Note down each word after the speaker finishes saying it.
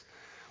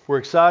We're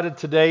excited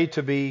today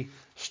to be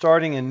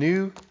starting a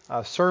new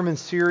sermon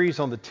series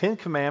on the Ten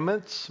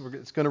Commandments.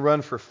 It's going to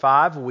run for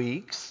 5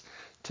 weeks.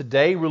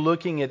 Today we're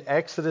looking at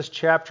Exodus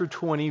chapter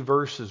 20,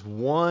 verses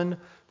 1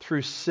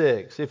 through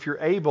 6. If you're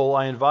able,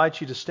 I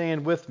invite you to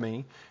stand with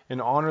me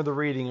and honor the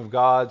reading of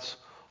God's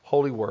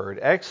holy word.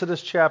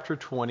 Exodus chapter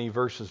 20,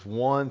 verses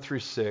 1 through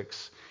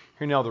 6.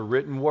 Hear now the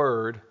written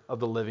word of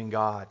the living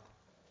God.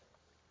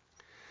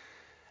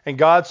 And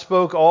God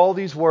spoke all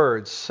these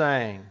words,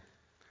 saying,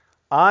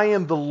 I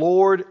am the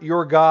Lord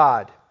your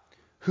God,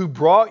 who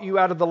brought you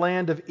out of the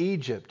land of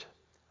Egypt,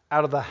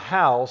 out of the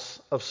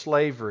house of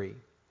slavery.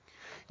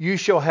 You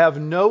shall have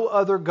no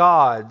other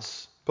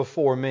gods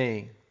before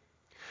me.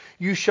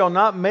 You shall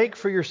not make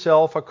for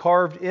yourself a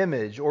carved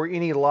image or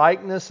any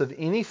likeness of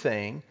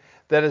anything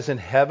that is in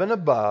heaven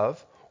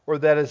above, or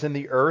that is in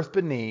the earth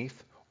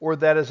beneath, or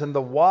that is in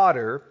the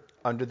water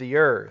under the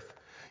earth.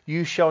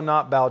 You shall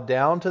not bow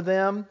down to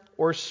them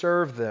or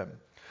serve them.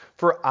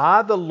 For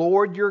I, the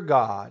Lord your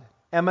God,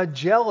 am a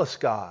jealous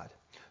God,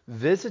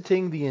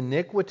 visiting the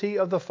iniquity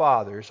of the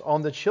fathers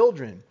on the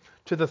children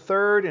to the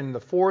third and the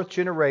fourth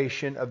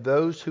generation of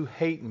those who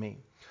hate me,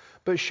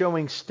 but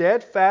showing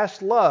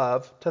steadfast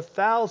love to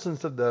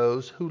thousands of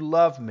those who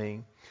love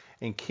me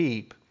and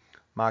keep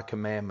my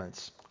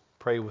commandments.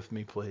 Pray with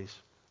me, please.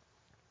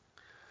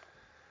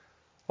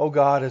 Oh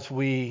God, as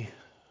we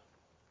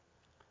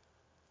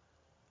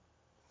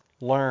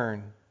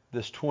learn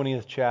this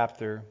 20th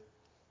chapter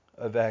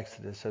of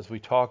Exodus, as we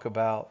talk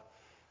about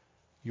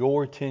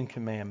your 10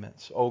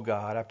 commandments, oh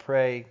God, I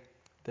pray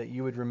that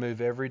you would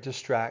remove every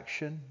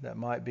distraction that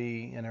might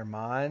be in our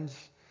minds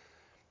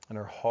and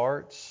our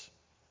hearts,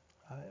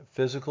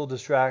 physical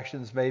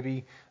distractions,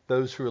 maybe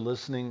those who are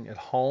listening at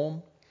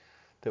home,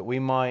 that we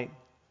might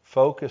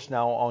focus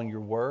now on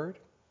your word,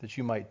 that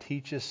you might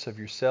teach us of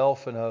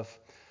yourself and of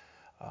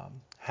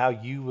how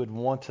you would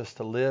want us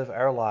to live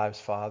our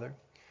lives, Father.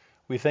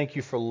 We thank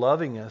you for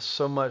loving us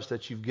so much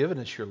that you've given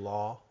us your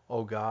law,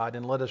 oh God,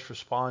 and let us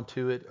respond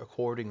to it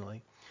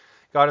accordingly.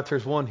 God, if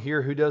there's one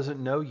here who doesn't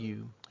know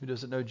you, who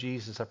doesn't know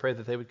Jesus, I pray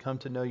that they would come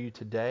to know you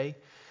today.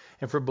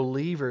 And for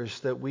believers,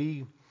 that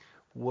we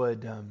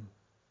would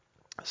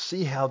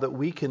see how that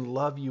we can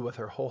love you with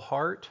our whole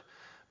heart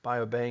by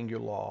obeying your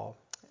law.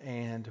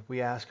 And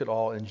we ask it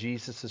all in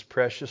Jesus'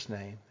 precious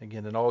name.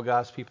 Again, and all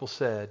God's people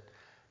said,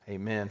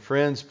 amen.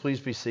 Friends,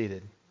 please be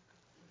seated.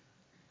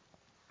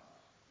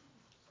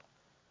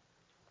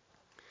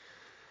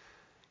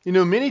 You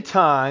know, many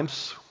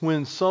times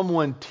when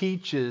someone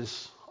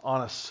teaches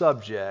on a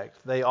subject,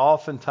 they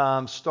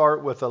oftentimes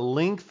start with a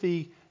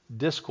lengthy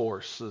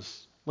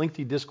discourses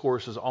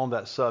on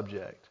that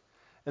subject.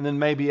 And then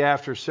maybe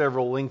after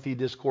several lengthy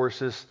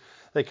discourses,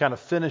 they kind of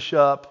finish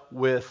up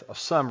with a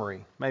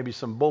summary, maybe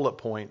some bullet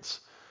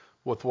points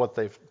with what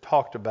they've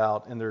talked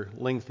about in their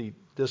lengthy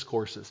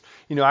discourses.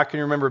 You know, I can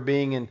remember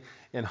being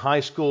in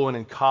high school and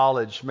in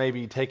college,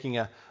 maybe taking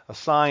a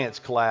science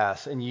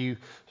class, and you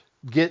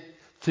get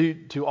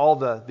to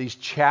all these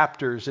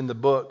chapters in the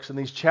books, and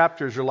these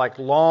chapters are like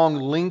long,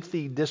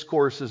 lengthy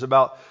discourses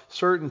about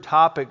certain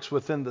topics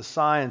within the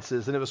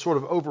sciences, and it was sort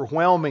of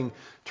overwhelming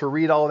to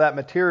read all of that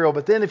material.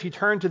 But then if you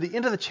turn to the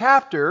end of the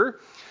chapter,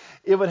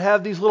 it would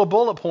have these little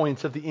bullet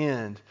points at the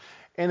end,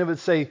 and it would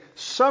say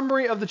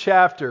summary of the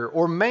chapter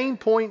or main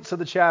points of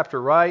the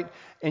chapter, right?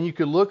 And you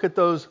could look at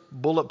those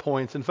bullet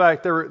points. In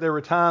fact, there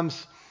were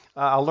times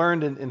I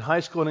learned in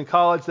high school and in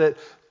college that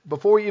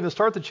before we even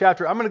start the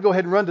chapter, I'm going to go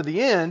ahead and run to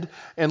the end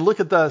and look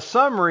at the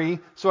summary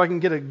so I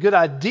can get a good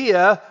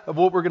idea of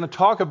what we're going to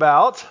talk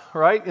about,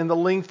 right, in the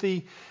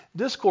lengthy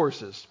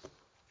discourses.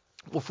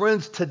 Well,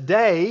 friends,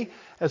 today,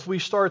 as we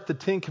start the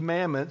 10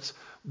 Commandments,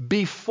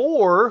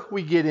 before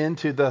we get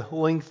into the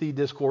lengthy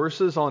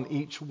discourses on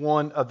each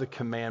one of the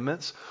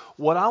commandments,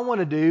 what I want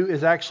to do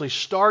is actually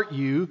start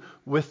you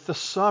with the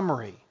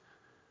summary,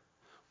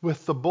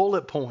 with the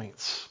bullet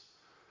points.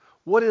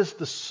 What is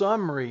the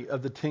summary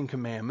of the 10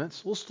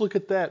 Commandments? Let's look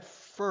at that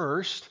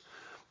first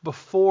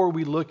before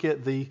we look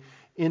at the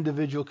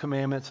individual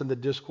commandments and the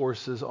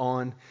discourses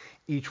on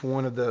each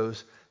one of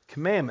those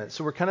commandments.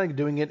 So we're kind of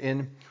doing it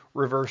in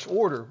reverse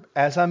order.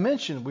 As I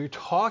mentioned, we're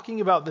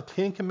talking about the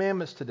 10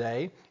 Commandments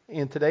today,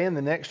 and today in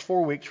the next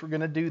 4 weeks we're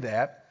going to do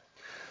that.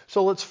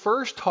 So let's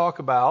first talk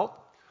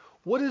about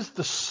what is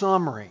the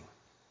summary,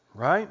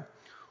 right?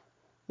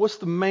 What's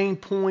the main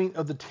point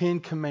of the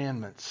 10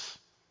 Commandments?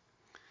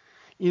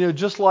 You know,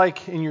 just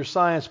like in your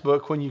science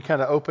book, when you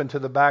kind of open to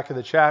the back of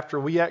the chapter,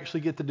 we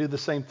actually get to do the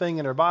same thing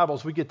in our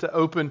Bibles. We get to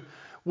open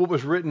what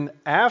was written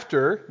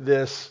after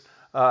this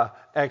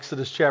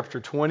Exodus chapter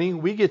 20.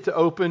 We get to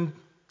open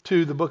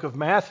to the book of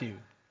Matthew,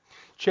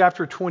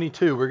 chapter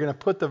 22. We're going to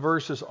put the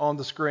verses on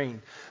the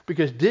screen.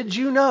 Because did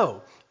you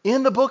know,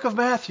 in the book of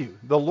Matthew,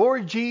 the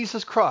Lord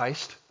Jesus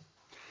Christ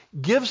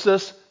gives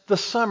us the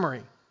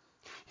summary.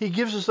 He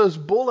gives us those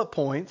bullet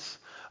points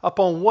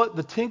upon what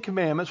the 10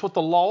 Commandments, what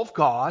the law of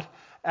God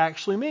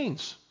actually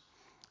means.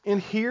 And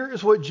here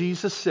is what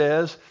Jesus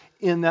says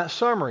in that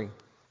summary.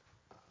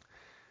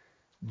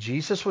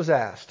 Jesus was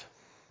asked,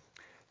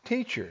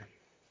 Teacher,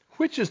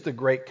 which is the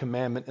great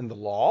commandment in the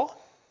law?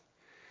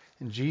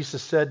 And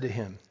Jesus said to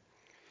him,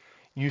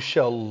 you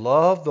shall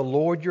love the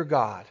Lord your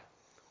God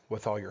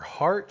with all your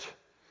heart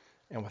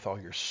and with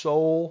all your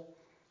soul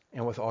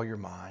and with all your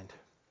mind.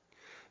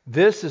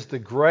 This is the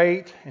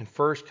great and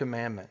first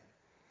commandment.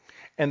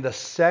 And the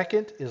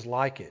second is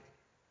like it.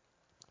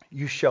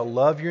 You shall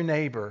love your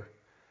neighbor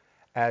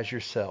as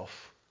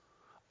yourself.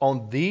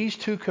 On these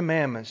two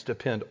commandments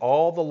depend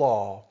all the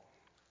law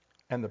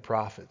and the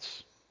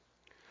prophets.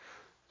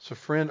 So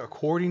friend,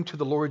 according to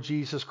the Lord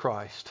Jesus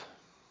Christ,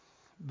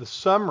 the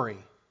summary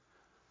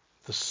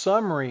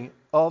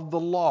of the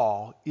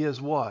law is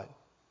what?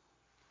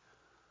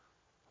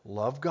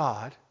 Love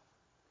God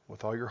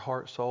with all your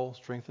heart, soul,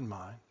 strength, and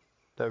mind.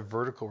 That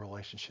vertical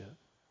relationship,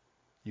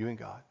 you and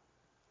God.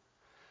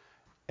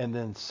 And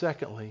then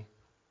secondly,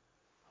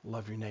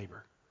 love your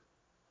neighbor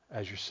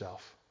as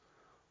yourself.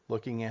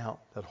 Looking out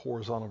that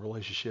horizontal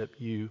relationship,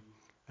 you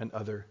and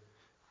other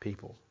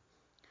people.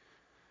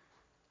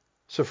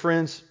 So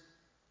friends,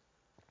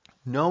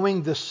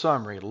 knowing this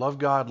summary, love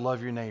God,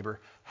 love your neighbor,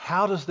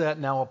 how does that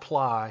now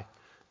apply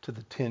to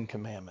the 10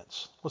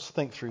 Commandments? Let's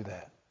think through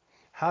that.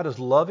 How does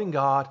loving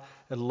God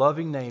and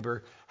loving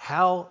neighbor,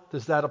 how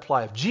does that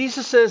apply? If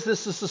Jesus says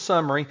this is the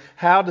summary,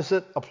 how does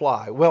it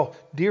apply? Well,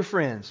 dear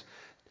friends,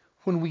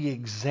 when we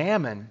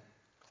examine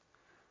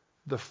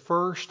the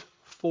first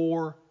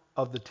 4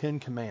 of the 10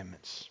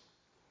 Commandments,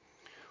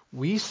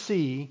 we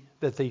see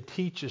that they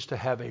teach us to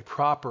have a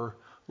proper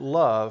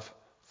love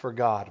for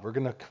God. We're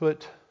going to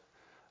put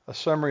a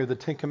summary of the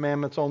 10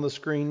 Commandments on the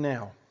screen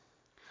now.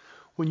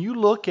 When you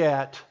look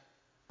at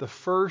the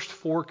first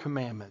 4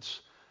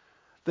 commandments,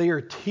 they are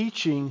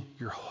teaching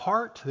your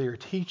heart, they are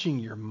teaching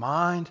your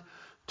mind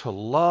to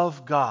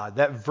love God.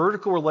 That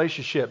vertical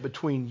relationship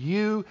between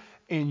you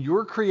and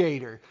your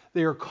Creator.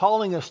 They are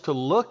calling us to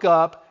look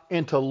up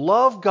and to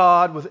love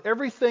God with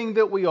everything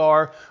that we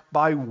are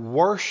by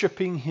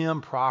worshiping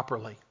Him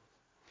properly.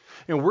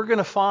 And we're going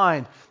to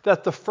find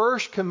that the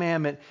first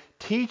commandment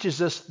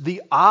teaches us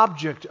the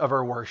object of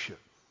our worship.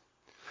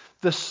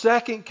 The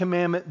second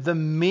commandment, the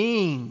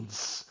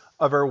means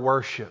of our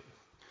worship.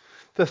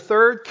 The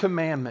third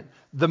commandment,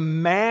 the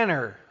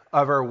manner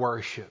of our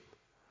worship.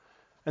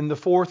 And the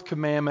fourth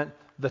commandment,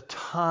 the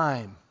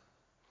time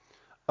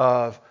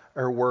of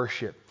our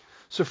worship.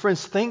 So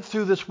friends, think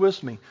through this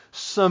with me.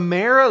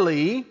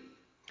 Summarily,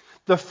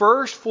 the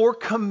first 4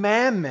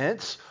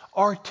 commandments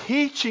are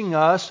teaching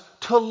us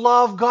to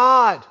love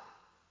God.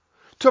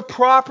 To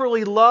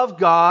properly love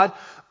God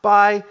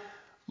by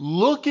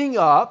looking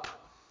up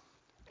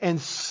and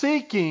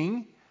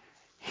seeking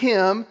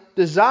Him,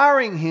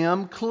 desiring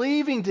Him,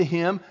 cleaving to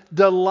Him,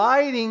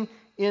 delighting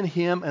in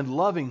Him, and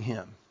loving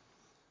Him.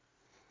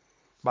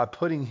 By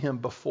putting Him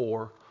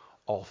before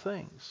all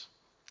things.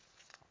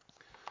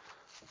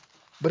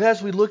 But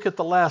as we look at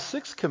the last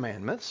 6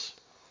 commandments,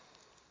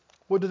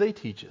 what do they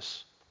teach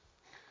us?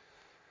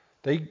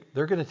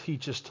 They're going to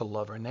teach us to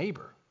love our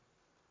neighbor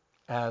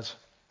as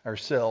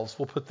ourselves.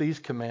 We'll put these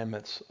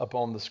commandments up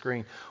on the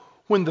screen.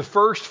 When the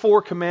first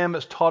 4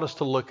 commandments taught us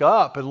to look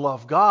up and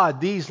love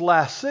God, these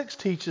last 6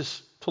 teach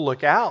us to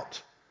look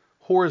out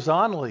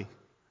horizontally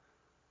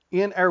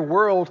in our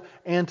world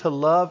and to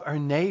love our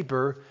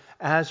neighbor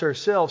as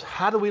ourselves.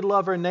 How do we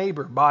love our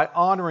neighbor? By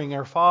honoring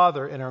our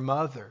father and our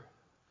mother.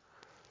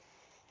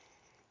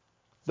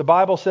 The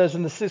Bible says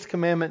in the 6th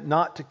commandment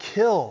not to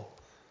kill,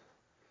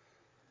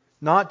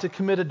 not to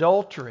commit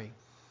adultery.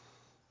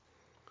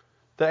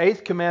 The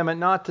 8th commandment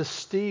not to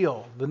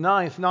steal. The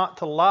 9th not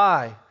to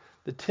lie.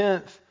 The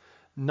 10th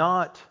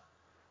not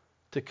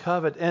to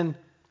covet. And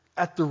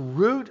at the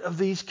root of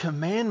these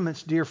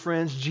commandments, dear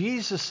friends,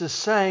 Jesus is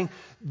saying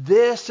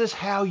this is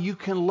how you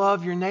can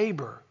love your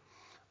neighbor,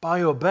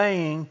 by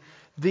obeying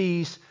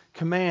these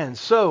commands.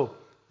 So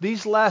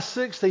these last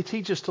 6, they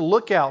teach us to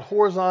look out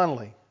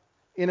horizontally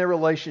in our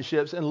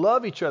relationships and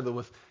love each other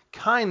with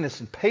kindness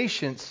and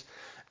patience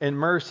and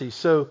mercy.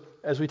 So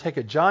as we take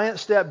a giant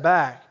step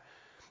back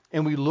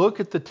and we look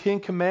at the 10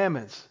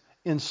 commandments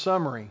in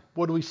summary,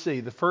 what do we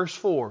see? The first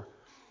 4,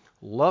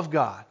 love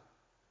God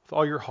with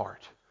all your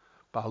heart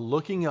by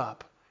looking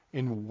up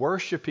and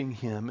worshiping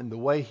Him in the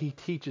way He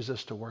teaches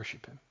us to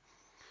worship Him.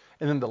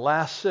 And then the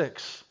last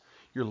 6,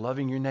 you're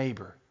loving your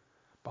neighbor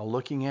by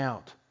looking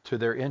out to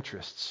their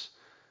interests.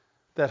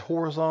 That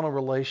horizontal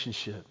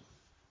relationship,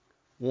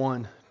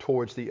 one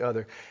towards the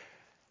other.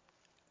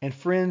 And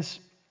friends,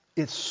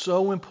 it's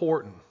so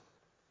important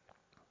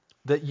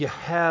that you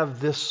have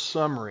this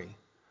summary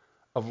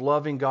of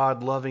loving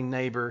God, loving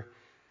neighbor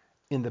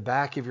in the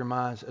back of your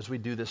minds as we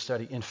do this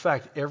study. In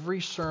fact,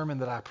 every sermon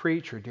that I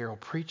preach or Daryl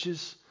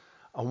preaches,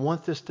 I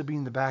want this to be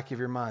in the back of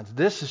your minds.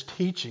 This is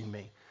teaching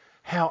me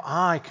how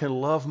I can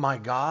love my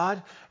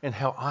God and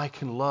how I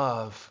can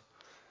love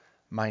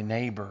my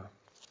neighbor.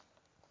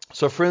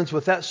 So friends,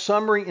 with that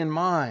summary in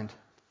mind,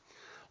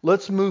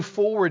 let's move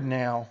forward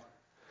now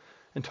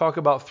and talk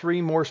about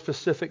 3 more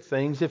specific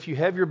things. If you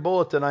have your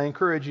bulletin, I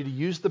encourage you to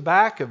use the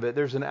back of it.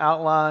 There's an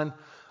outline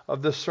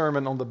of this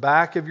sermon on the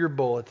back of your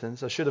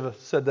bulletins. I should have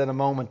said that a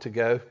moment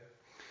ago.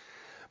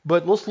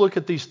 But let's look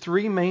at these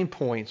three main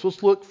points.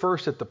 Let's look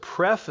first at the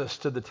preface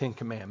to the Ten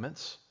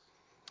Commandments.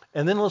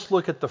 And then let's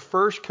look at the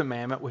first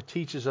commandment, which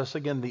teaches us,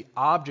 again, the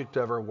object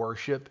of our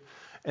worship.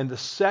 And the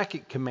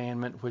second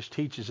commandment, which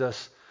teaches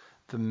us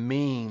the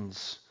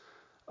means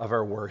of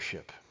our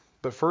worship.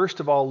 But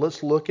first of all,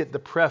 let's look at the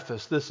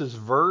preface. This is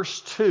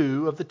verse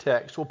 2 of the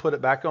text. We'll put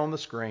it back on the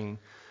screen.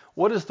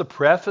 What is the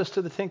preface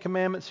to the Ten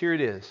Commandments? Here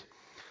it is.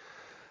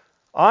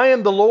 I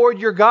am the Lord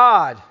your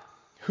God,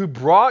 who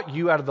brought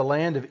you out of the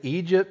land of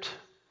Egypt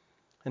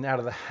and out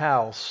of the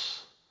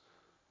house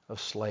of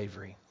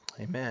slavery.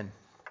 Amen.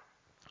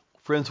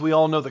 Friends, we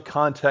all know the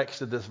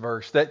context of this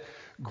verse. That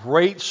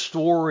great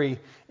story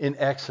in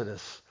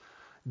Exodus.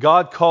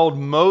 God called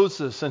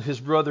Moses and his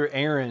brother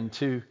Aaron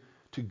to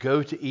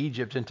go to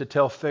Egypt and to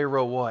tell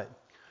Pharaoh what?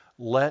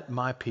 Let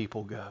my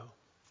people go.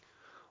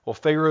 Well,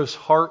 Pharaoh's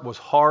heart was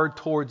hard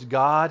towards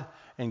God,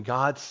 and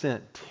God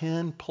sent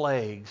 10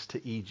 plagues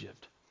to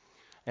Egypt.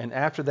 And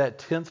after that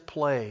 10th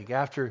plague,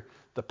 after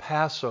the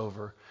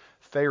Passover,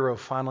 Pharaoh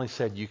finally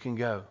said, you can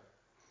go.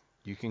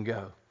 You can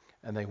go.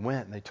 And they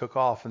went and they took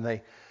off and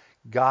they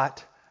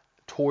got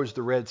towards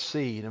the Red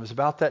Sea. And it was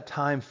about that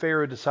time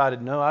Pharaoh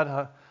decided, no,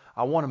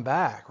 I want him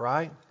back,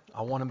 right?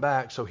 I want him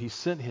back. So he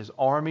sent his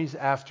armies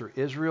after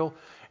Israel.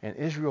 And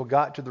Israel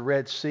got to the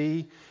Red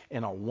Sea.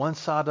 And on one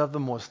side of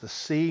them was the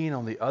sea. And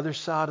on the other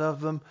side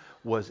of them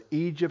was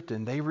Egypt.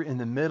 And they were in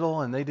the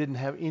middle and they didn't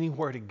have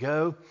anywhere to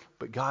go.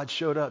 But God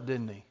showed up,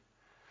 didn't he?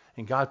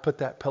 And God put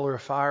that pillar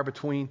of fire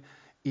between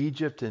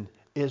Egypt and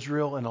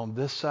Israel. And on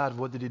this side,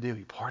 what did he do?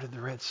 He parted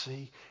the Red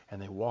Sea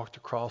and they walked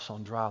across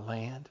on dry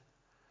land.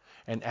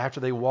 And after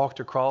they walked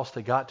across,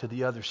 they got to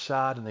the other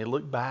side and they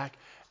looked back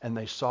and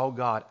they saw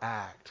God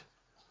act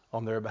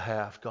on their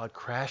behalf. God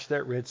crashed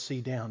that Red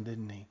Sea down,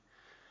 didn't he?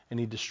 And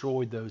he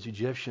destroyed those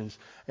Egyptians.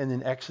 And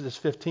in Exodus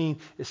 15,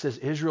 it says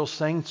Israel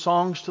sang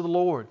songs to the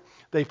Lord.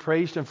 They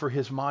praised him for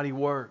his mighty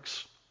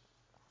works.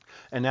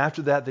 And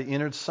after that, they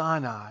entered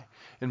Sinai.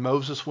 And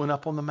Moses went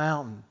up on the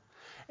mountain.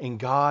 And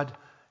God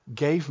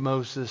gave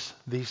Moses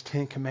these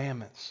 10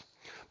 commandments.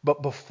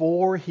 But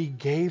before he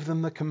gave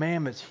them the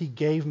commandments, he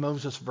gave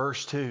Moses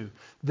verse 2,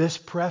 this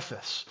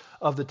preface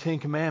of the 10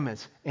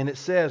 commandments. And it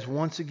says,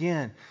 once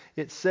again,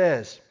 it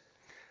says,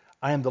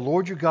 I am the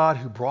Lord your God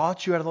who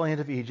brought you out of the land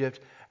of Egypt,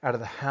 out of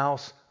the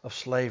house of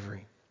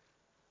slavery.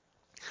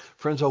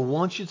 Friends, I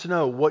want you to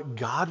know what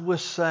God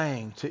was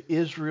saying to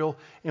Israel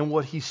and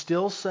what he's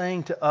still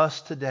saying to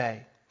us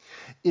today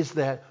is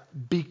that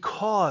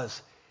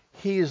because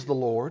he is the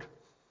Lord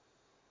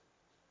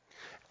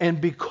and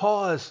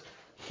because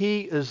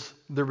he is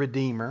the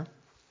Redeemer,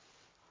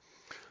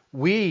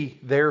 we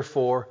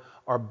therefore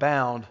are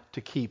bound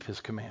to keep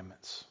his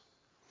commandments.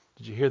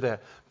 Did you hear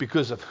that?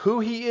 Because of who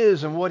he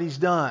is and what he's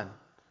done,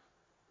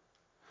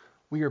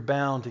 we are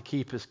bound to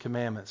keep his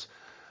commandments.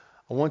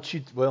 I want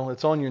you, well,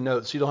 it's on your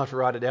notes. You don't have to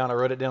write it down. I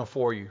wrote it down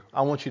for you.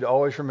 I want you to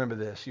always remember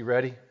this. You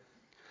ready?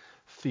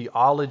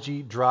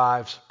 Theology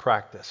drives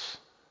practice.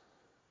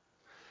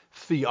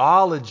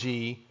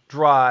 Theology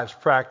drives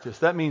practice.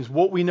 That means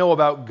what we know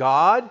about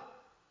God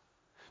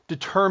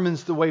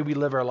determines the way we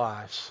live our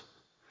lives.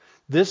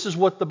 This is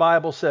what the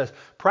Bible says.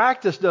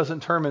 Practice doesn't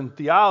determine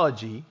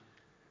theology.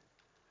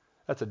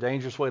 That's a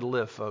dangerous way to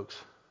live, folks.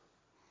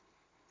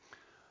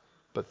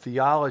 But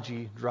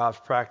theology drives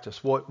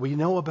practice. What we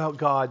know about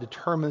God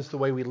determines the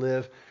way we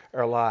live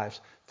our lives.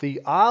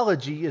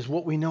 Theology is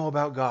what we know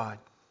about God.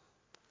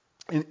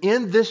 And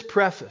in this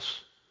preface,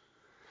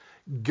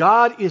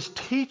 God is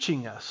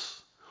teaching us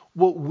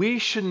what we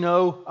should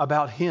know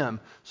about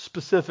him,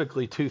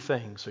 specifically 2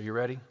 things. Are you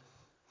ready?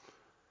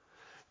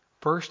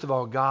 First of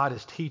all, God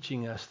is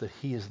teaching us that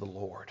he is the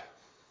Lord.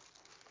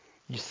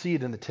 You see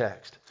it in the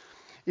text.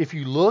 If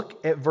you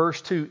look at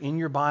verse 2 in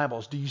your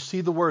Bibles, do you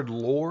see the word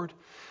Lord?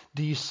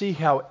 Do you see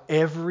how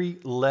every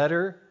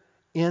letter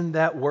in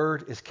that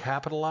word is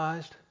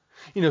capitalized?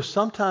 You know,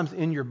 sometimes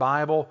in your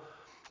Bible,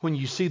 when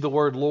you see the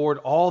word Lord,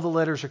 all the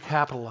letters are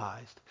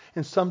capitalized.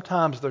 And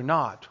sometimes they're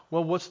not.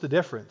 Well, what's the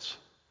difference?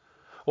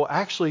 Well,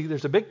 actually,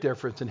 there's a big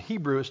difference. In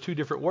Hebrew, it's 2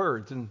 different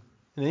words. And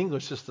in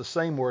English, it's the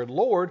same word,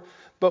 Lord.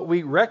 But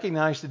we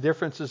recognize the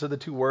differences of the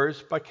 2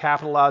 words by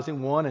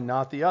capitalizing one and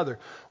not the other.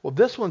 Well,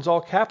 this one's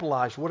all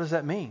capitalized. What does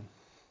that mean?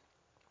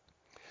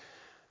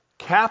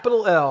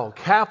 Capital L,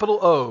 capital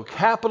O,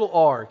 capital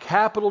R,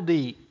 capital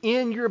D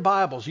in your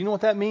Bibles. You know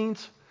what that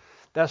means?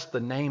 That's the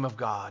name of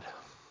God.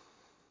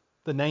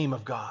 The name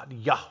of God,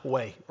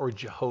 Yahweh or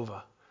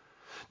Jehovah.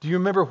 Do you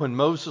remember when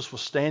Moses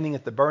was standing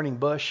at the burning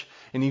bush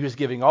and he was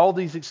giving all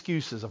these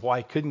excuses of why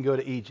he couldn't go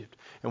to Egypt?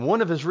 And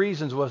one of his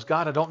reasons was,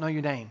 God, I don't know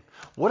your name.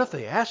 What if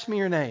they ask me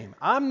your name?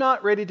 I'm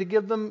not ready to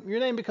give them your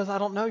name because I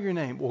don't know your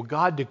name. Well,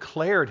 God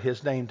declared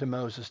his name to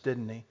Moses,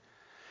 didn't he?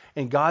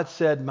 And God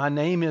said, my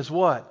name is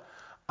what?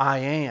 I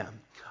am.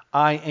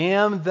 I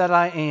am that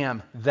I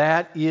am.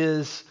 That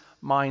is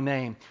my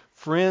name.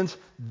 Friends,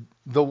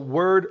 the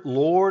word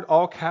Lord,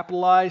 all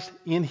capitalized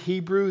in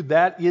Hebrew,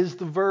 that is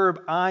the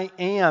verb I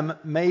am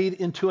made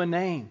into a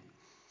name.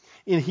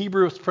 In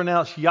Hebrew, it's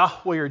pronounced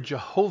Yahweh or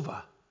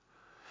Jehovah.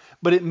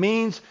 But it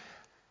means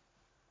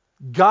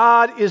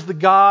God is the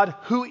God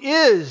who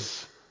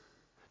is.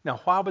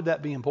 Now, why would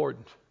that be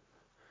important?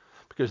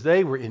 Because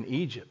they were in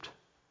Egypt.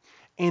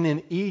 And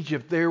in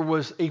Egypt, there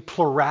was a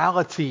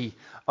plurality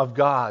of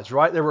gods,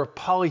 right? There were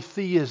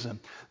polytheism.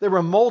 There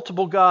were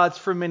multiple gods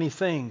for many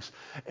things.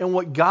 And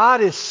what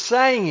God is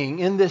saying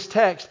in this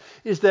text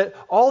is that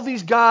all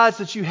these gods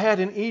that you had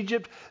in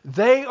Egypt,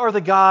 they are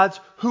the gods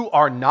who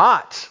are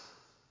not.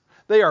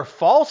 They are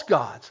false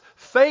gods,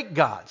 fake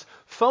gods,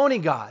 phony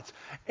gods.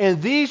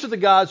 And these are the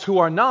gods who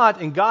are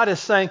not. And God is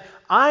saying,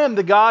 I am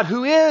the God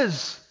who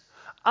is.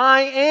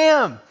 I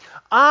am.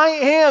 I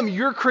am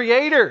your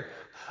creator.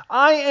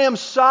 I am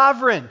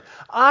sovereign.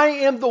 I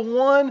am the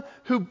one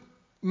who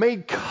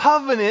made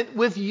covenant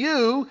with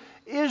you,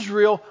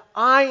 Israel.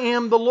 I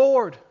am the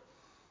Lord.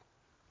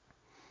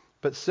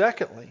 But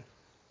secondly,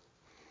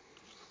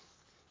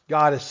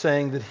 God is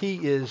saying that He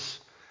is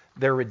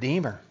their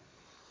Redeemer.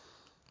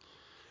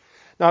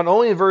 Not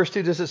only in verse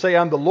 2 does it say,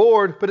 I'm the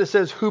Lord, but it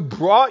says, who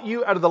brought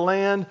you out of the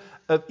land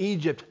of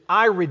Egypt.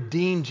 I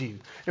redeemed you.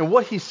 And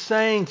what He's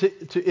saying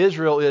to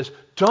Israel is,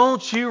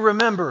 don't you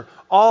remember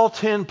all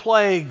 10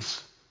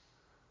 plagues?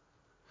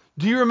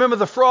 Do you remember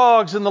the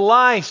frogs and the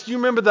lice? Do you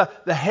remember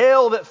the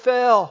hail that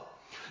fell?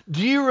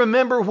 Do you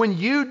remember when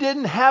you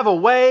didn't have a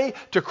way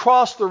to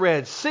cross the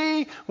Red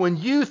Sea? When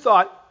you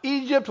thought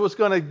Egypt was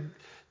going to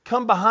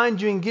come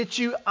behind you and get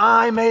you?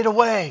 I made a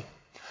way.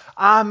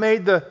 I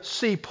made the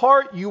sea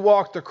part. You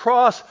walked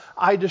across.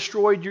 I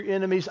destroyed your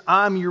enemies.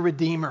 I'm your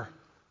Redeemer.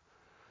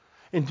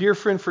 And dear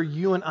friend, for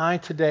you and I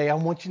today, I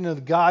want you to know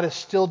that God is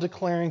still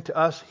declaring to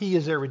us He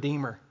is our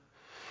Redeemer.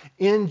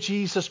 In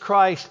Jesus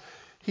Christ,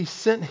 He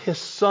sent His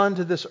Son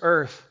to this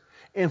earth.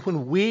 And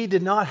when we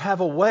did not have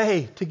a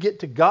way to get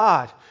to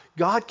God,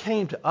 God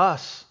came to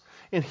us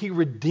and He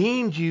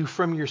redeemed you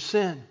from your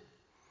sin.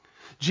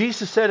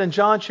 Jesus said in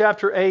John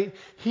chapter 8,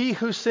 he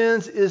who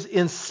sins is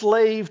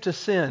enslaved to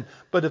sin.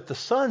 But if the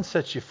Son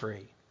sets you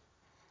free,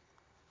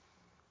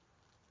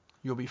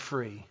 you'll be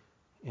free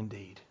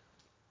indeed.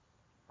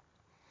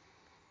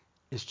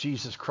 It's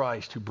Jesus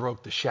Christ who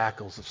broke the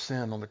shackles of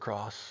sin on the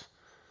cross.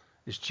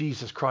 It's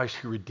Jesus Christ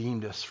who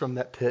redeemed us from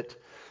that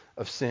pit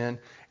of sin.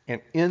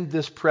 And in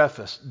this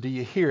preface, do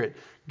you hear it?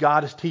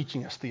 God is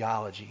teaching us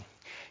theology.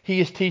 He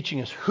is teaching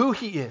us who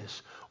He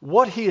is,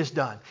 what He has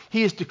done.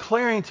 He is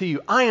declaring to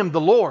you, I am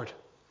the Lord.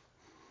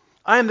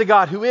 I am the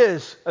God who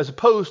is, as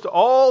opposed to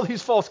all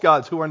these false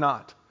gods who are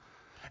not.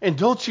 And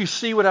don't you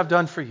see what I've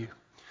done for you?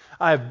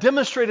 I have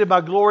demonstrated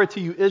my glory to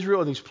you,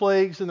 Israel, in these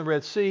plagues in the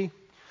Red Sea.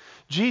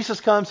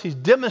 Jesus comes, He's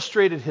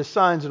demonstrated His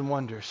signs and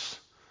wonders.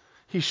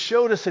 He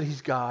showed us that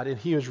He's God, and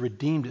He has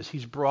redeemed us.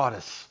 He's brought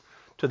us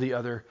to the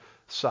other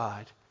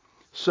side.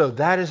 So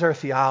that is our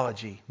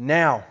theology.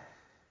 Now,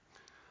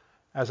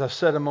 as I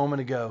said a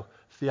moment ago,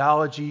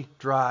 theology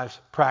drives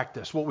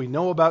practice. What we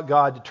know about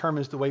God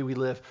determines the way we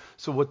live.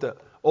 So what the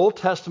Old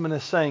Testament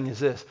is saying is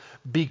this: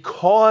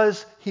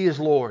 because He is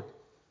Lord,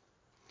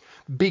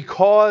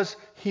 because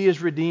He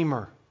is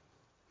Redeemer,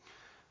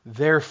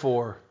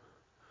 therefore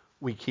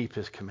we keep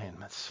His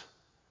commandments.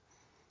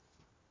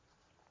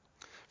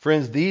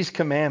 Friends, these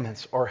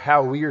commandments are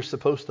how we are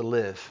supposed to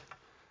live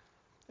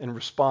in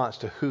response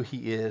to who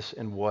He is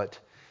and what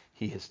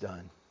He has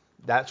done.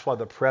 That's why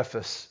the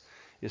preface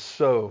is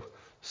so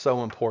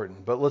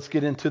important. But let's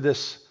get into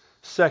this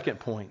second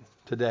point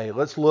today.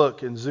 Let's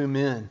look and zoom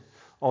in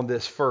on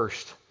this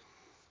first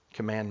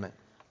commandment.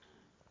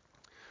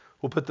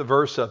 We'll put the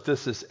verse up.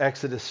 This is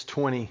Exodus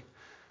 20,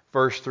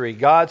 verse 3.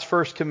 God's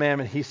first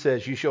commandment, He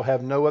says, you shall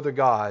have no other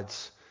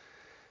gods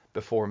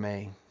before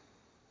me.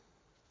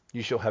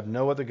 You shall have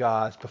no other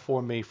gods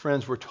before me.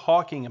 Friends, we're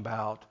talking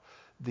about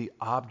the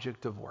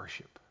object of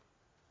worship.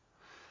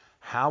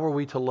 How are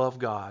we to love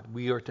God?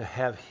 We are to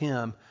have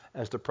Him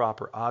as the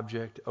proper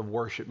object of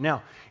worship.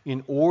 Now,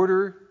 in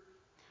order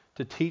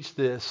to teach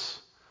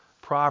this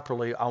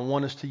properly, I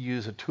want us to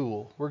use a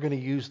tool. We're going to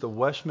use the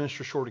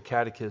Westminster Shorter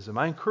Catechism.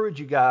 I encourage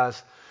you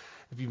guys,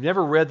 if you've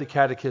never read the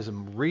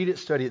Catechism, read it,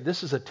 study it.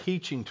 This is a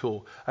teaching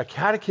tool. A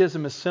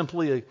catechism is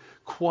simply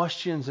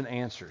questions and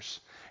answers.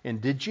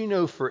 And did you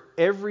know for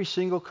every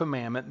single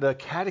commandment, the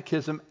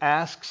Catechism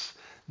asks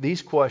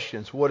these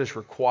questions: what is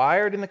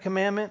required in the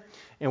commandment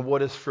and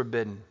what is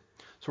forbidden?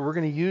 So we're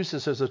going to use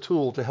this as a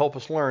tool to help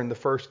us learn the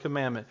first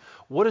commandment.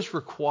 What is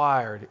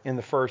required in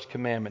the first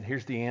commandment?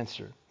 Here's the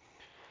answer.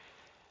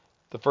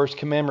 The first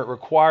commandment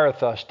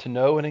requireth us to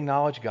know and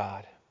acknowledge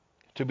God,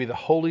 to be the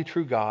holy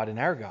true God and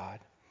our God,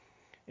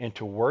 and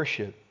to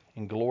worship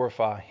and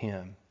glorify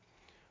Him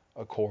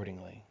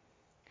accordingly.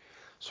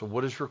 So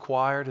what is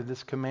required in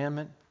this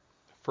commandment?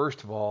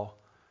 First of all,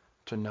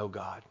 to know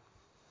God.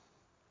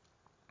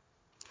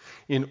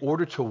 In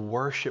order to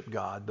worship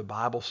God, the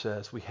Bible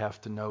says we have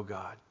to know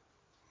God.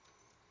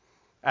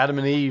 Adam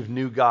and Eve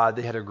knew God.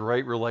 They had a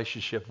great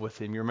relationship with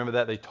Him. You remember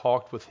that? They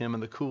talked with Him in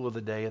the cool of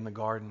the day in the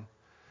garden.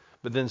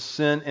 But then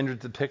sin entered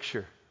the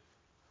picture.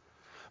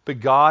 But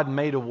God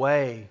made a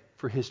way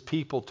for His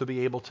people to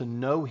be able to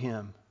know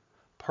Him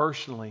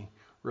personally,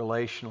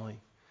 relationally.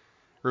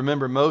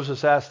 Remember,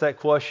 Moses asked that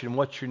question,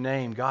 what's your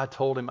name? God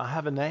told him, I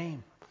have a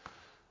name.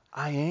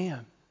 I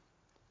am.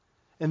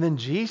 And then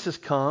Jesus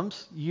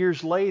comes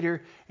years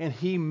later and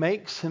he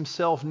makes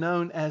himself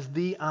known as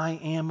the I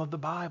am of the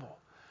Bible.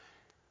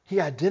 He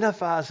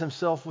identifies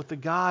himself with the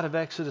God of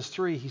Exodus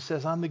 3. He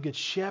says, I'm the good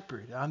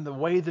shepherd. I'm the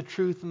way, the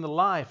truth, and the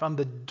life. I'm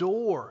the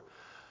door.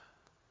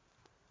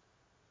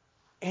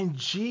 And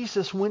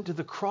Jesus went to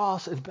the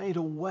cross and made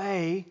a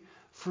way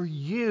for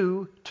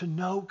you to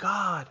know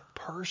God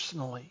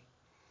personally.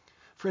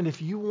 Friend,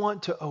 if you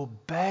want to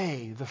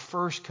obey the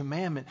first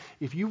commandment,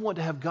 if you want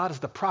to have God as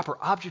the proper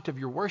object of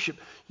your worship,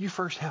 you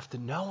first have to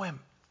know him.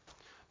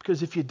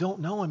 Because if you don't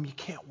know him, you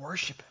can't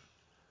worship him.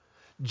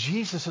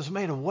 Jesus has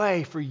made a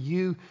way for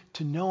you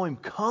to know him.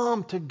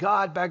 Come to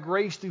God by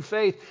grace through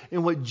faith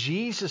in what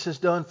Jesus has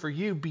done for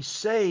you. Be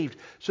saved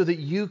so that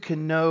you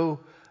can know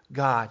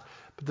God.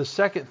 But the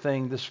second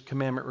thing this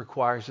commandment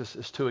requires us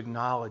is to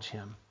acknowledge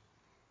him.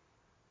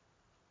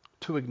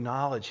 To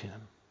acknowledge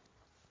him.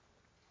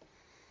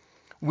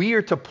 We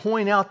are to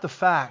point out the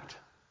fact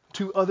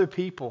to other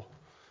people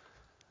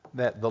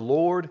that the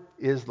Lord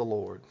is the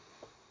Lord.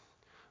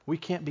 We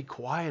can't be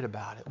quiet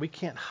about it. We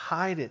can't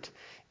hide it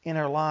in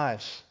our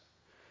lives.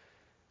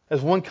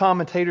 As one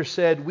commentator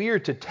said, we are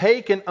to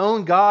take and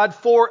own God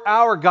for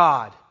our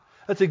God.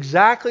 That's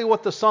exactly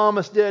what the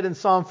psalmist did in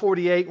Psalm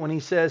 48 when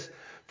he says,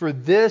 for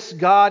this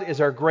God is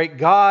our great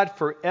God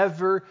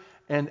forever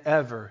and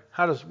ever.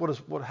 How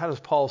does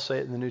Paul say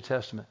it in the New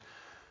Testament?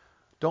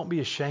 Don't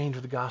be ashamed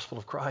of the gospel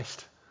of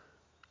Christ.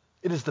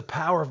 It is the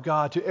power of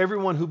God to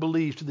everyone who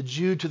believes, to the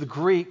Jew, to the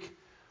Greek.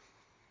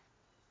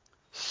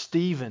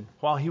 Stephen,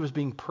 while he was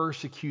being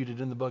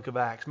persecuted in the book of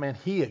Acts, man,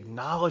 he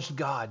acknowledged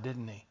God,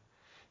 didn't he?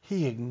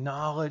 He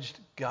acknowledged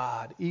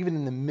God, even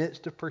in the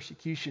midst of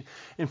persecution.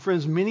 And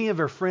friends, many of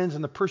our friends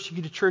in the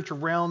persecuted church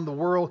around the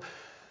world,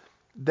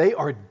 they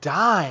are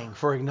dying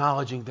for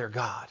acknowledging their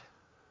God.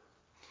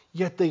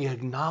 Yet they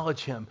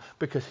acknowledge him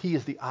because he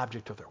is the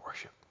object of their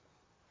worship.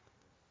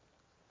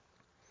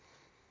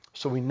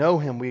 So we know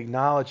him, we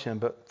acknowledge him,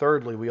 but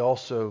thirdly, we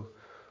also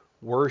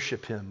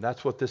worship him.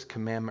 That's what this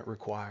commandment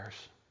requires.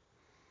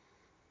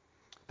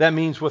 That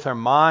means with our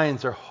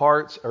minds, our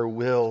hearts, our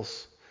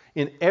wills,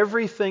 in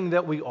everything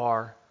that we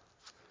are,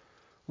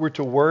 we're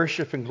to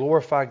worship and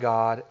glorify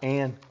God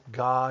and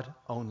God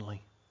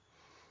only.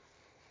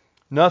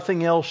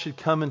 Nothing else should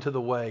come into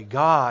the way.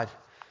 God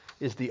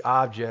is the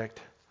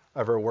object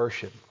of our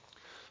worship.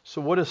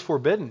 So what is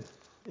forbidden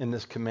in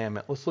this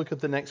commandment? Let's look at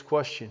the next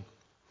question.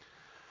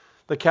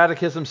 The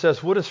Catechism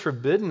says, what is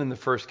forbidden in the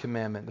first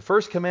commandment? The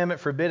first commandment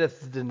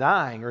forbiddeth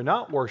denying or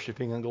not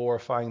worshiping and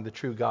glorifying the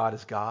true God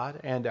as God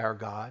and our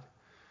God,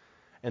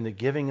 and the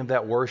giving of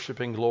that worship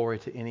and glory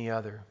to any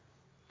other,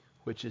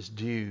 which is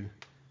due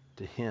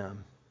to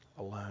him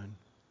alone.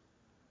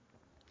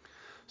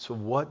 So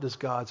what does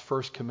God's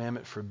first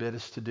commandment forbid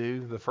us to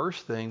do? The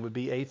first thing would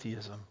be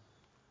atheism.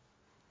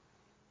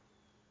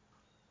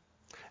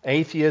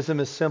 Atheism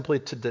is simply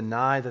to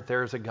deny that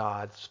there is a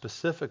God,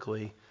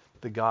 specifically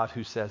the God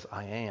who says,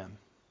 I am.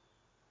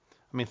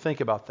 I mean,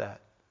 think about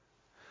that.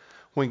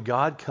 When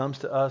God comes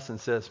to us and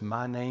says,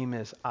 my name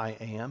is I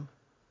am,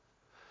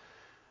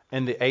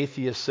 and the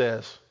atheist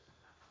says,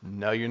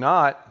 no, you're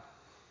not,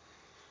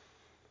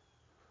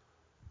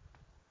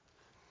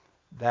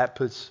 that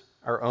puts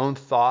our own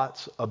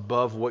thoughts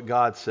above what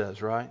God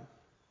says, right?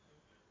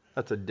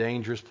 That's a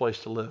dangerous place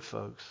to live,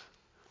 folks.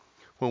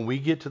 When we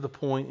get to the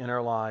point in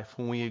our life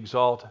when we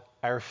exalt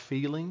our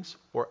feelings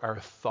or our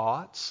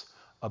thoughts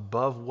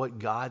above what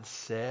God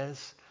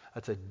says,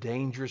 that's a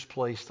dangerous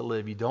place to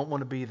live. You don't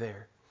want to be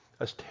there.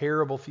 That's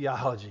terrible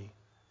theology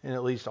and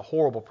at least a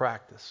horrible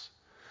practice.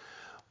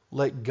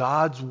 Let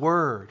God's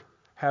word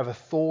have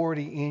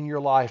authority in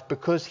your life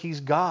because he's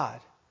God.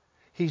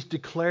 He's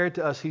declared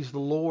to us he's the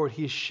Lord.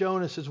 He's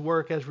shown us his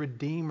work as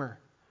Redeemer.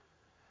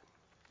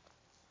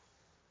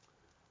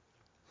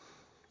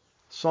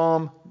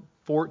 Psalm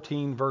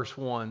 14 verse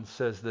 1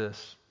 says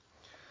this,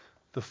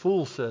 the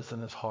fool says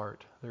in his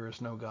heart, there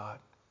is no God.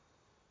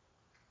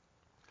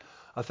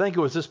 I think it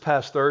was this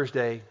past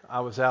Thursday,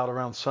 I was out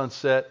around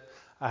sunset.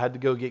 I had to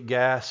go get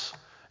gas,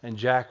 and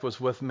Jack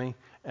was with me.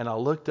 And I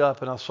looked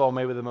up and I saw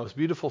maybe the most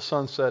beautiful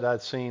sunset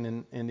I'd seen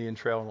in Indian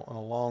Trail in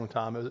a long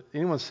time.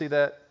 Anyone see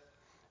that?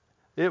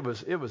 It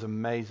was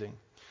amazing.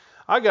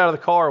 I got out of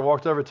the car,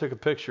 walked over, took a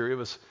picture.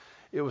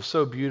 It was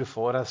so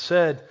beautiful. And I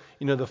said,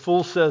 the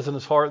fool says in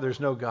his heart, there's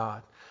no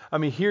God. I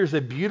mean, here's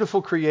a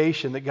beautiful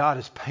creation that God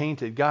has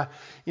painted. God,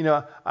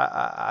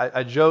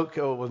 I joke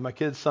with my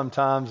kids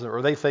sometimes,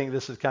 or they think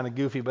this is kind of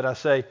goofy, but I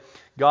say,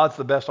 God's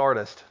the best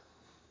artist.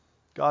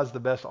 God's the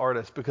best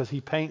artist because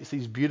he paints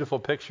these beautiful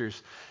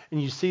pictures.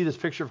 And you see this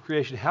picture of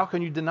creation. How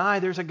can you deny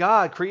there's a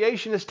God?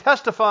 Creation is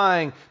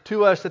testifying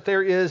to us that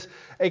there is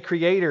a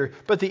creator.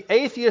 But the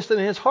atheist in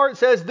his heart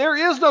says, there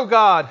is no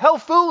God. How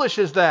foolish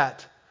is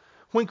that?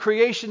 When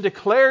creation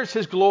declares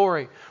his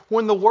glory,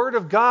 when the Word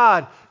of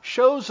God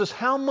shows us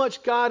how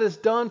much God has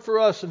done for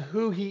us and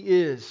who he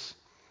is.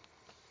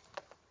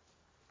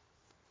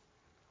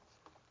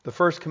 The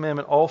first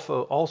commandment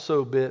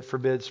also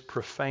forbids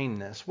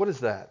profaneness. What is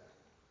that?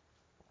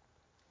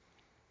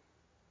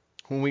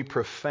 when we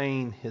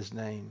profane His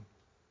name.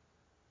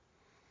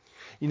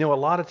 You know, a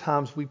lot of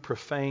times we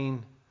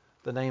profane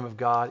the name of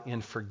God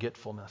in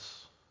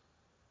forgetfulness,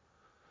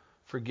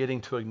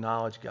 forgetting to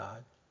acknowledge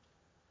God,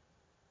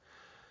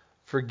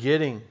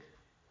 forgetting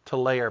to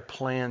lay our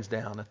plans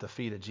down at the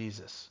feet of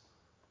Jesus.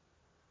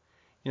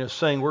 You know,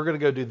 saying we're going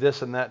to go do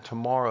this and that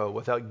tomorrow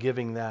without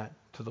giving that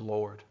to the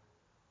Lord.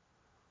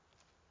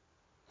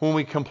 When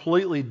we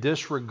completely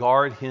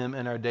disregard Him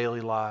in our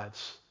daily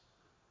lives,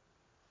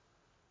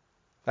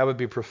 that would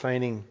be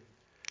profaning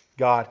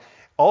God.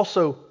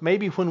 Also,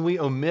 maybe when we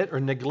omit or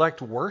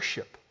neglect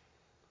worship,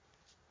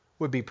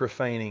 would be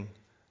profaning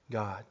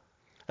God.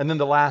 And then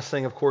the last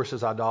thing, of course,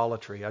 is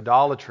idolatry.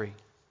 Idolatry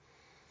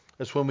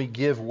is when we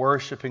give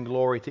worship and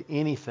glory to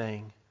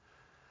anything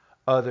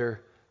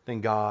other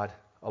than God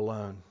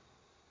alone.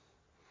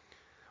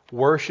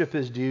 Worship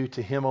is due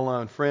to Him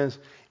alone. Friends,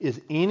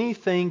 is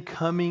anything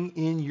coming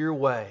in your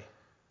way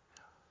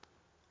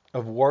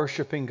of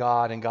worshiping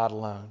God and God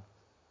alone?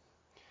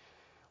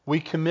 We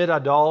commit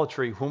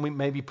idolatry when we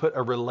maybe put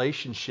a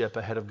relationship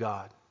ahead of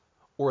God,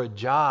 or a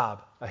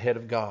job ahead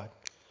of God,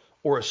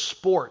 or a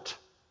sport,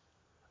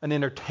 an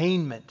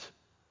entertainment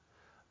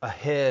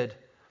ahead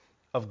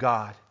of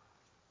God.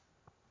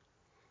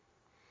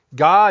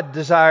 God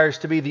desires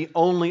to be the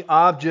only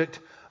object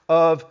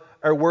of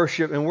our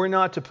worship, and we're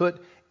not to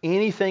put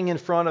anything in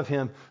front of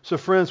Him. So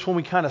friends, when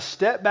we kind of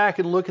step back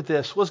and look at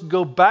this, let's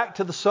go back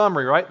to the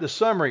summary, right? The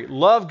summary.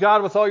 Love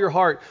God with all your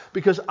heart,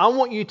 because I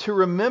want you to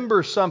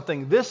remember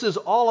something. This is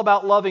all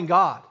about loving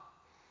God.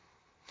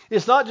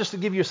 It's not just to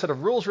give you a set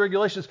of rules,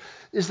 regulations.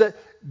 Is that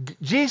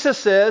Jesus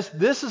says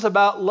this is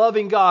about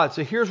loving God.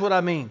 So here's what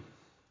I mean.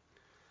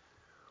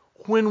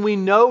 When we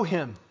know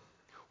Him,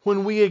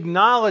 when we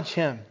acknowledge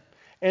Him,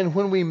 and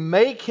when we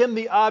make Him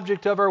the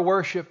object of our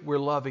worship, we're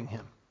loving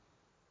Him.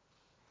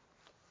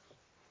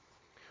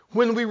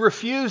 When we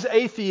refuse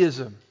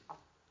atheism,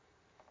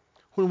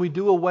 when we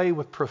do away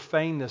with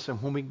profaneness,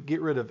 and when we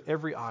get rid of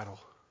every idol,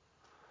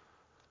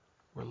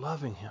 we're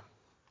loving Him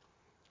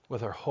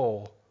with our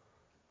whole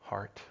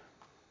heart.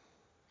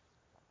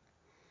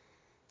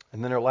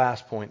 And then our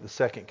last point, the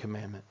second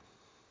commandment.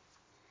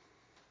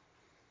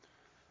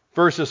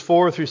 Verses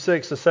 4 through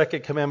 6, the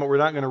second commandment, we're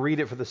not going to read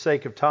it for the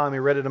sake of time. We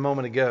read it a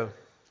moment ago.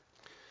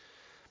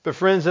 But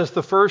friends, as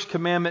the first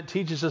commandment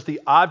teaches us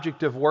the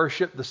object of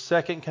worship, the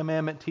second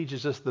commandment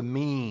teaches us the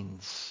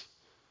means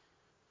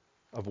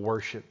of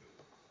worship.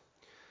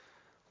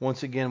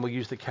 Once again, we'll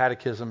use the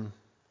catechism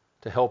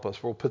to help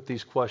us. We'll put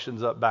these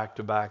questions up back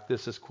to back.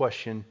 This is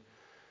question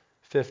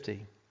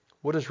 50.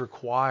 What is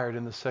required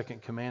in the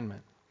second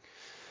commandment?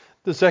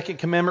 The second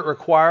commandment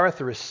requireth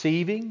the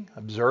receiving,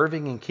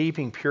 observing, and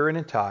keeping pure and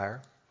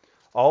entire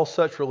all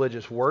such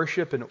religious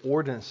worship and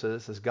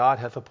ordinances as God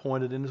hath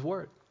appointed in His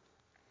word.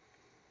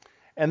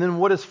 And then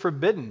what is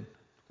forbidden?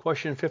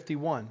 Question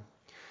 51.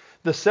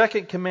 The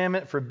second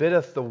commandment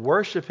forbiddeth the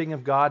worshiping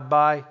of God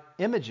by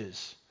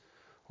images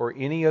or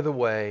any other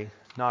way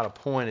not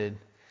appointed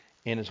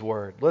in His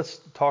word. Let's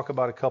talk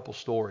about a couple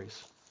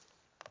stories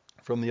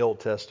from the Old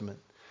Testament.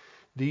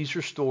 These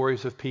are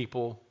stories of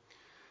people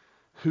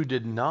who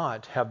did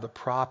not have the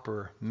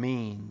proper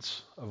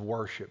means of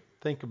worship.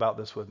 Think about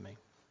this with me.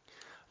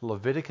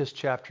 Leviticus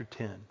chapter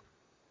 10.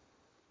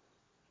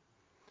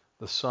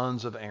 The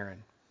sons of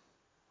Aaron.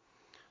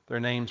 Their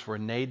names were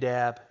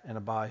Nadab and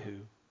Abihu.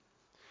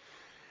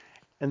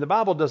 And the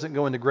Bible doesn't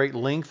go into great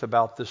length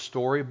about this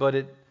story, but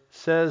it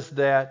says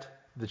that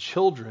the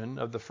children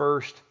of the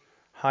first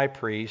high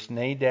priest,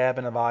 Nadab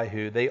and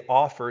Abihu, they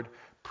offered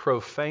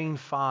profane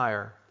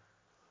fire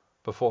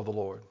before the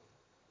Lord.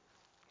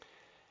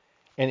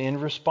 And in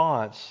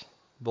response,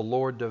 the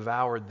Lord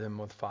devoured them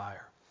with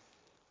fire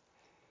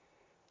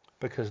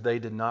because they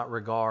did not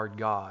regard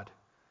God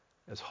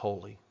as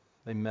holy.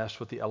 They messed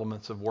with the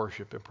elements of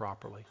worship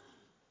improperly.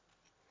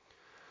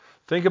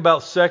 Think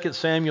about 2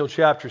 Samuel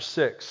chapter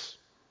 6.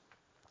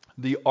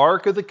 The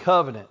Ark of the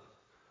Covenant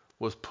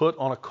was put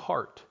on a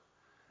cart,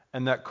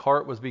 and that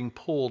cart was being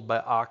pulled by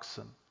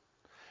oxen.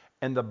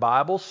 And the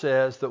Bible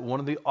says that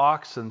one of the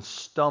oxen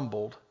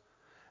stumbled,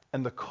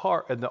 and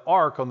the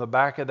ark on the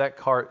back of that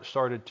cart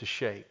started to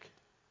shake.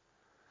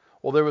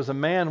 Well, there was a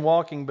man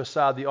walking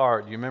beside the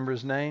ark. Do you remember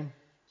his name?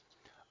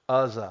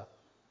 Uzzah.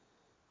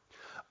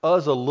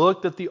 Uzzah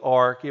looked at the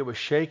ark. It was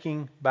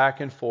shaking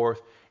back and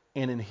forth.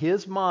 And in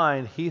his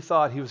mind, he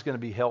thought he was going to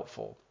be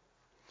helpful.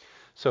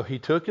 So he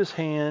took his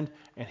hand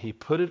and he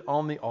put it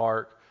on the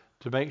ark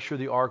to make sure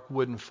the ark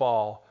wouldn't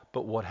fall.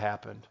 But what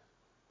happened?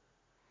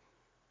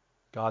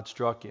 God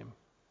struck him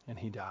and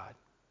he died.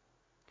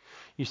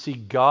 You see,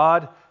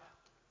 God,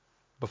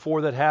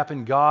 before that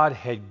happened, God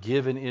had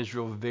given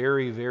Israel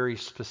very, very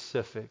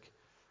specific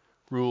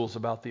rules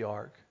about the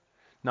ark.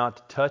 Not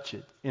to touch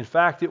it. In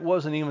fact, it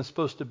wasn't even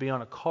supposed to be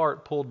on a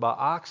cart pulled by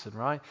oxen,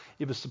 right?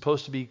 It was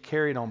supposed to be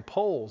carried on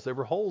poles. There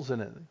were holes in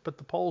it. Put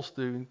the poles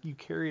through and you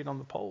carry it on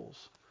the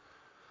poles.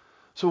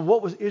 So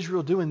what was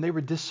Israel doing? They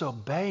were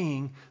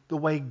disobeying the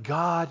way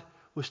God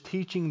was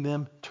teaching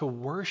them to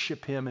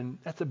worship Him, and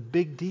that's a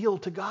big deal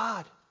to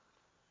God.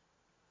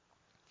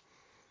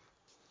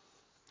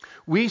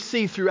 We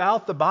see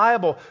throughout the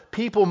Bible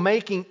people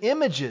making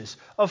images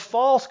of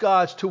false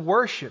gods to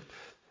worship.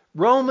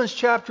 Romans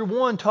chapter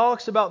 1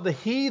 talks about the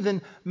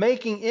heathen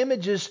making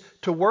images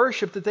to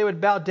worship, that they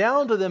would bow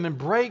down to them and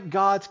break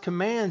God's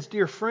commands.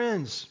 Dear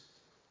friends,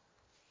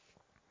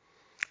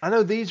 I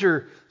know these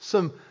are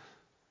some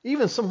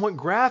even somewhat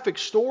graphic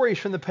stories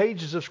from the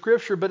pages of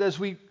Scripture, but as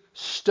we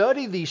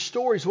study these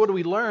stories, what do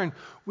we learn?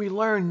 We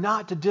learn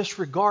not to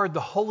disregard the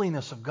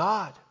holiness of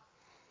God.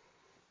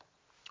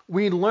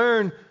 We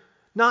learn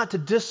not to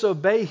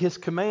disobey His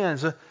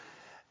commands. Have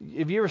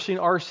you ever seen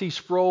R.C.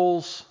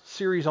 Sproul's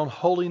series on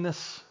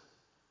holiness?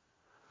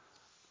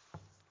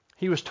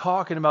 He was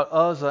talking about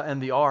Uzzah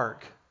and the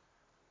ark.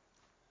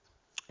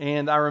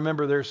 And I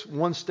remember there's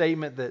one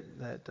statement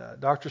that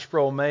Dr.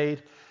 Sproul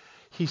made.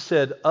 He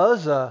said,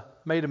 Uzzah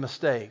made a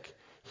mistake.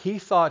 He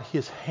thought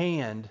his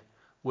hand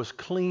was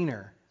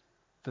cleaner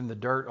than the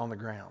dirt on the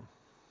ground.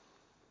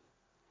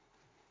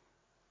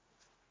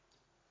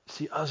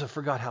 See, Uzzah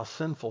forgot how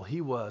sinful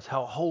he was,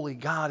 how holy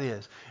God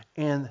is,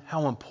 and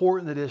how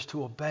important it is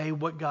to obey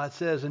what God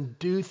says and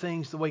do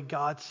things the way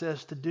God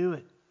says to do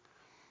it.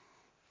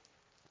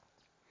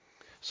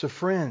 So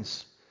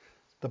friends,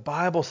 the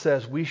Bible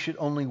says we should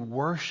only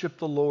worship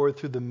the Lord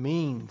through the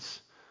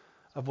means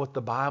of what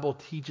the Bible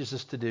teaches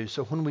us to do.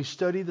 So when we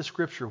study the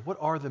Scripture, what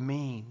are the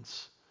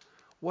means?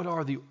 What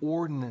are the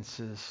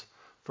ordinances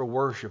for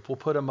worship? We'll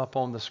put them up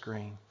on the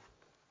screen.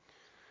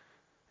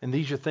 And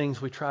these are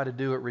things we try to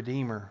do at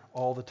Redeemer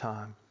all the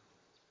time.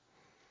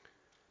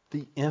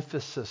 The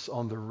emphasis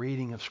on the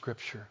reading of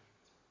Scripture,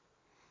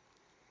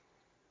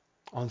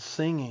 on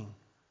singing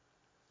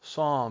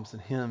psalms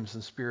and hymns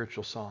and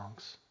spiritual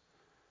songs,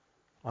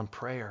 on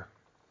prayer,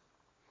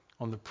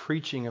 on the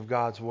preaching of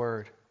God's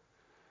Word,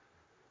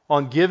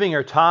 on giving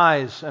our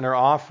tithes and our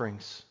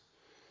offerings,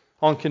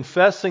 on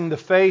confessing the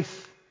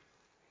faith,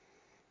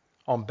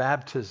 on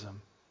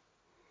baptism,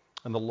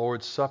 and the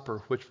Lord's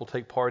Supper, which we'll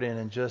take part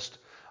in just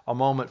a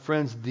moment.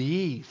 Friends,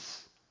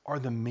 these are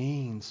the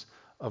means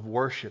of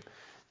worship.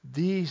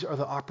 These are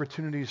the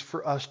opportunities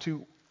for us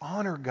to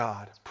honor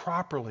God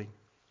properly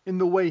in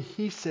the way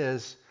He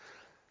says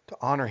to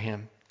honor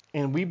Him.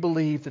 And we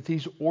believe that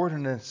these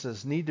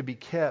ordinances need to be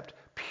kept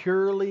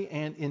purely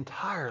and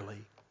entirely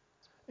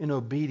in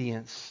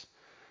obedience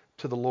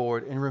to the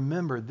Lord. And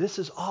remember, this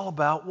is all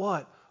about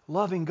what?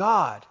 Loving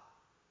God.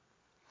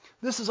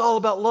 This is all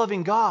about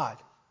loving God.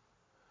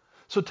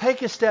 So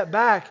take a step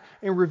back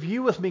and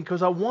review with me,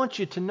 because I want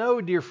you to know,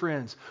 dear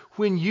friends,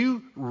 when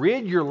you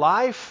rid your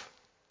life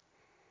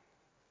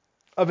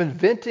of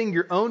inventing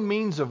your own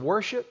means of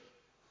worship,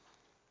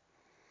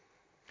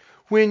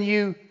 when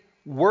you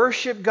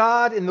worship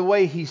God in the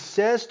way He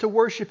says to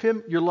worship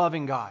Him, you're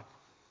loving God.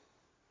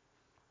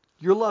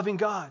 You're loving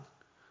God.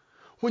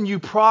 When you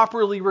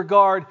properly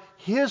regard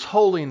His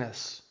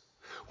holiness,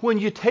 when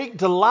you take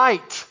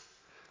delight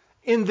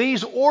in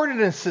these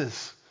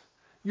ordinances,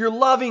 you're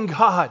loving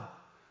God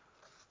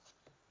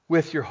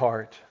with your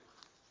heart.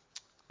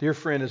 Dear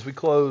friend, as we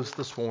close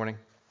this morning,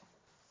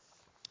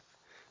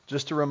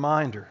 just a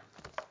reminder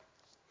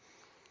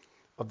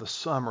of the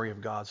summary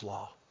of God's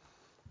law.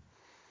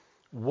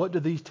 What do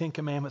these 10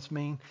 commandments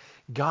mean?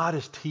 God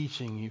is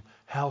teaching you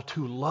how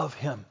to love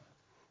Him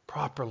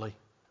properly.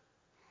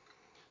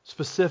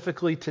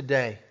 Specifically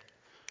today,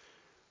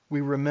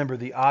 we remember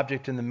the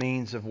object and the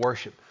means of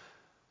worship.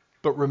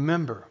 But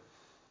remember,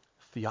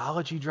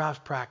 theology drives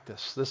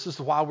practice. This is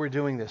why we're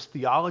doing this.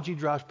 Theology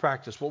drives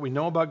practice. What we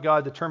know about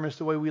God determines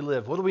the way we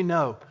live. What do we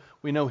know?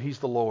 We know He's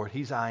the Lord.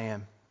 He's I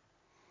am.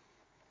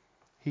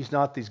 He's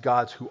not these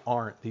gods who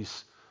aren't,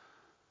 these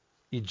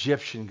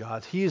Egyptian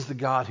gods. He is the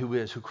God who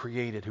is, who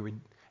created,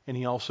 and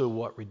He also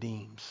what?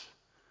 Redeems.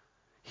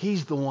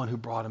 He's the one who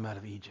brought them out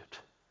of Egypt.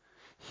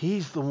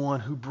 He's the one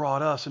who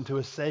brought us into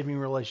a saving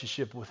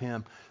relationship with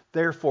Him.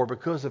 Therefore,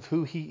 because of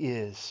who He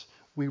is,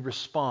 we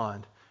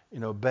respond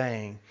in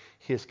obeying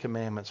His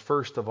commandments.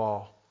 First of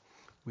all,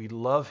 we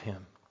love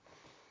Him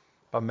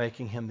by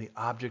making Him the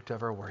object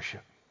of our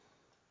worship.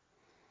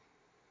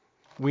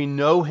 We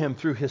know Him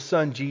through His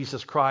Son,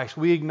 Jesus Christ.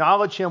 We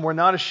acknowledge Him. We're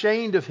not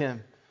ashamed of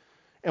Him.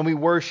 And we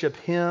worship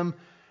Him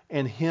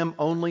and Him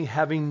only,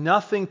 having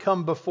nothing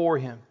come before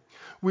Him.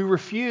 We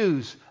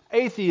refuse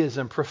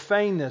atheism,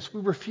 profaneness.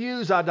 We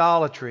refuse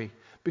idolatry,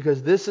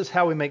 because this is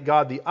how we make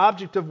God the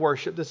object of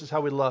worship. This is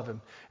how we love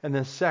Him. And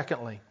then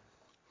secondly,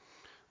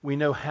 we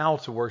know how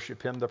to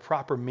worship Him, the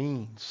proper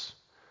means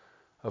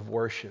of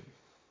worship.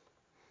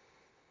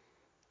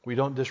 We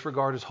don't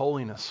disregard His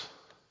holiness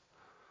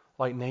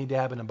like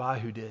Nadab and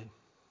Abihu did.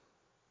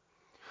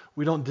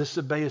 We don't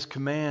disobey His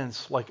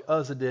commands like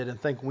Uzzah did and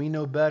think we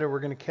know better, we're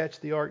going to catch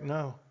the ark.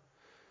 No.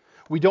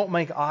 We don't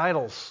make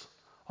idols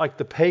like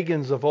the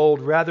pagans of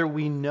old. Rather,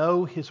 we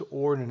know His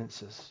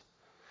ordinances,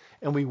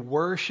 and we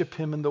worship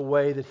Him in the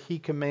way that He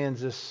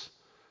commands us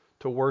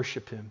to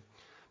worship Him.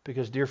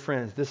 Because, dear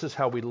friends, this is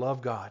how we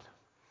love God,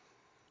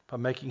 by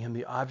making Him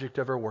the object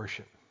of our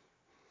worship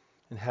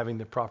and having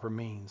the proper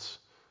means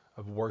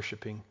of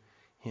worshiping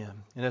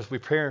Him. And as we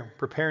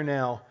prepare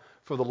now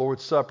for the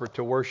Lord's Supper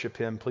to worship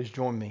Him, please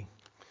join me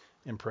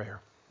in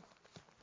prayer.